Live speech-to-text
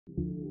The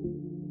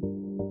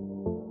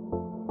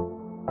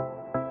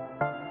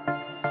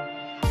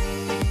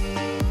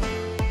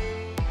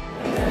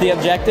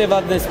objective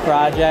of this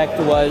project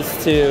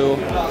was to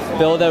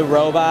build a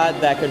robot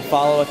that could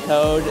follow a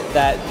code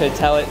that could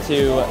tell it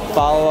to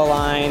follow a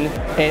line.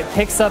 It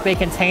picks up a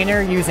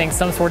container using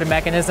some sort of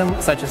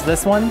mechanism, such as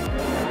this one.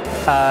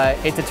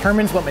 It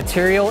determines what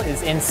material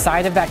is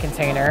inside of that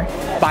container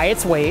by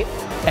its weight,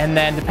 and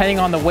then depending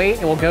on the weight,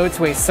 it will go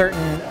to a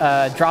certain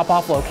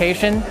drop-off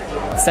location,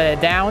 set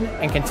it down,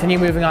 and continue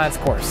moving on its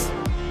course.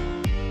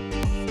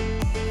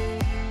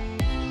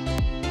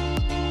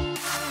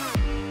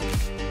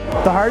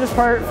 The hardest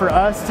part for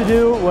us to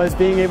do was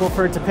being able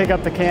for it to pick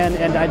up the can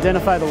and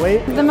identify the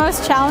weight. The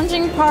most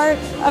challenging part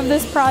of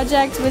this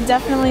project would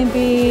definitely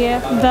be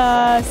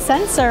the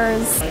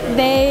sensors.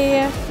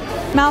 They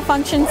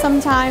malfunction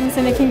sometimes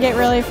and it can get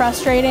really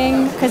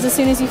frustrating because as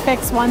soon as you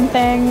fix one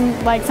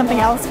thing, like something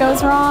else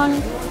goes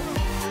wrong.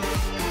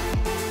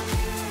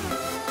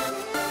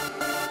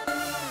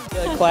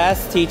 The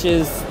class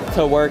teaches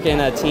to work in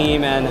a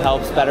team and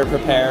helps better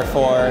prepare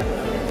for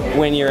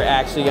when you're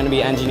actually going to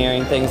be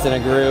engineering things in a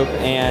group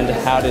and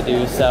how to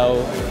do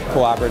so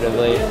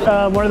cooperatively.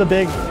 One of the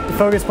big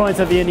focus points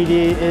of the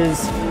ENED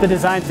is the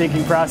design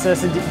thinking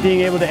process and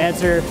being able to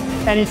answer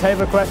any type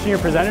of question you're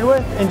presented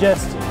with, and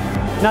just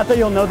not that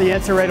you'll know the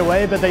answer right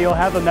away, but that you'll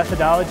have a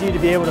methodology to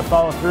be able to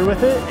follow through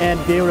with it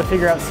and be able to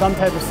figure out some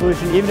type of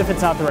solution even if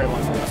it's not the right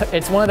one.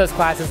 It's one of those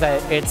classes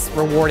that it's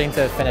rewarding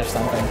to finish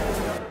something.